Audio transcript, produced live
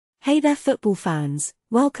Hey there football fans,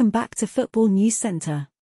 welcome back to Football News Center.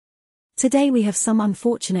 Today we have some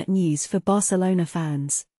unfortunate news for Barcelona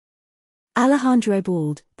fans. Alejandro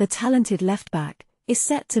Balde, the talented left-back, is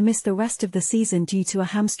set to miss the rest of the season due to a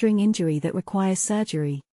hamstring injury that requires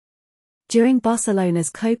surgery. During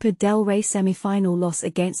Barcelona's Copa del Rey semi-final loss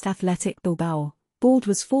against Athletic Bilbao, Balde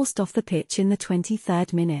was forced off the pitch in the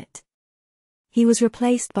 23rd minute. He was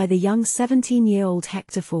replaced by the young 17-year-old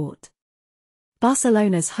Hector Fort.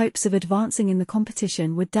 Barcelona's hopes of advancing in the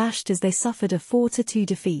competition were dashed as they suffered a 4-2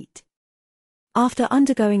 defeat. After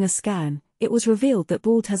undergoing a scan, it was revealed that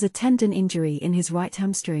Balde has a tendon injury in his right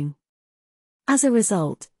hamstring. As a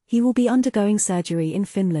result, he will be undergoing surgery in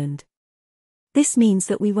Finland. This means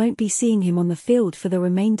that we won't be seeing him on the field for the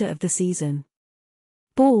remainder of the season.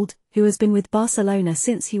 Balde, who has been with Barcelona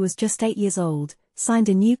since he was just 8 years old, signed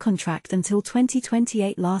a new contract until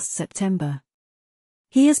 2028 last September.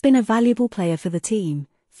 He has been a valuable player for the team,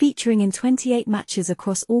 featuring in 28 matches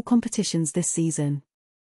across all competitions this season.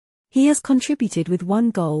 He has contributed with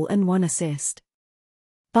 1 goal and 1 assist.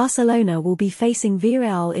 Barcelona will be facing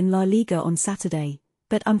Villarreal in La Liga on Saturday,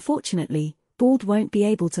 but unfortunately, Balde won't be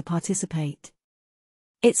able to participate.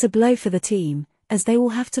 It's a blow for the team, as they will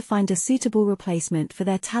have to find a suitable replacement for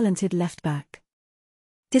their talented left-back.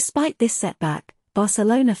 Despite this setback,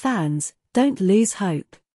 Barcelona fans, don't lose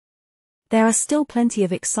hope. There are still plenty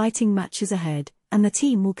of exciting matches ahead, and the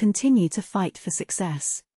team will continue to fight for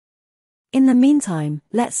success. In the meantime,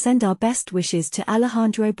 let's send our best wishes to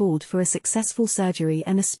Alejandro Balde for a successful surgery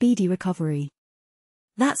and a speedy recovery.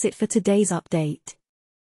 That's it for today's update.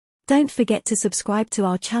 Don't forget to subscribe to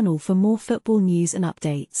our channel for more football news and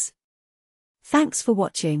updates. Thanks for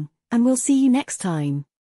watching, and we'll see you next time.